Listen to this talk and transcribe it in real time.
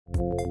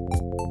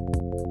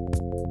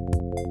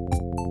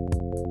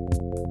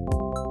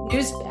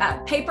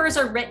Papers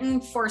are written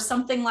for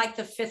something like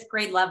the 5th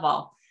grade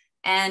level.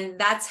 And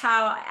that's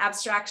how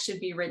abstracts should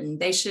be written.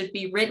 They should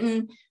be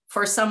written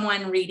for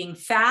someone reading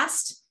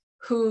fast,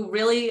 who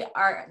really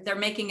they're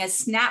making a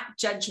snap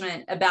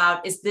judgment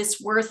about, is this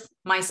worth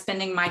my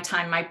spending my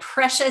time, my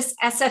precious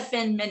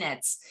SFN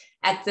minutes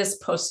at this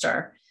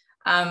poster?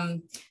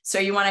 So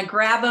you want to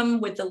grab them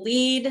with the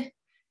lead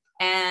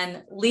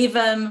and leave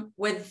them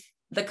with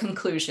the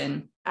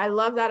conclusion. I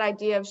love that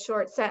idea of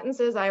short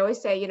sentences. I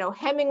always say,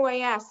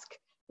 Hemingway-esque,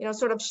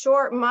 sort of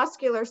short,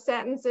 muscular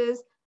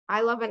sentences.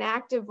 I love an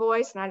active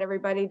voice, not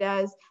everybody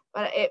does,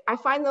 but I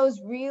find those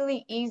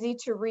really easy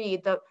to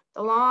read. The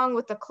long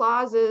with the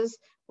clauses,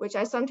 which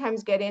I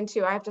sometimes get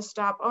into, I have to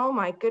stop. Oh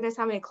my goodness,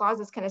 how many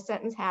clauses can a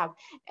sentence have?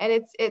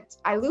 And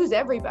I lose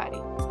everybody.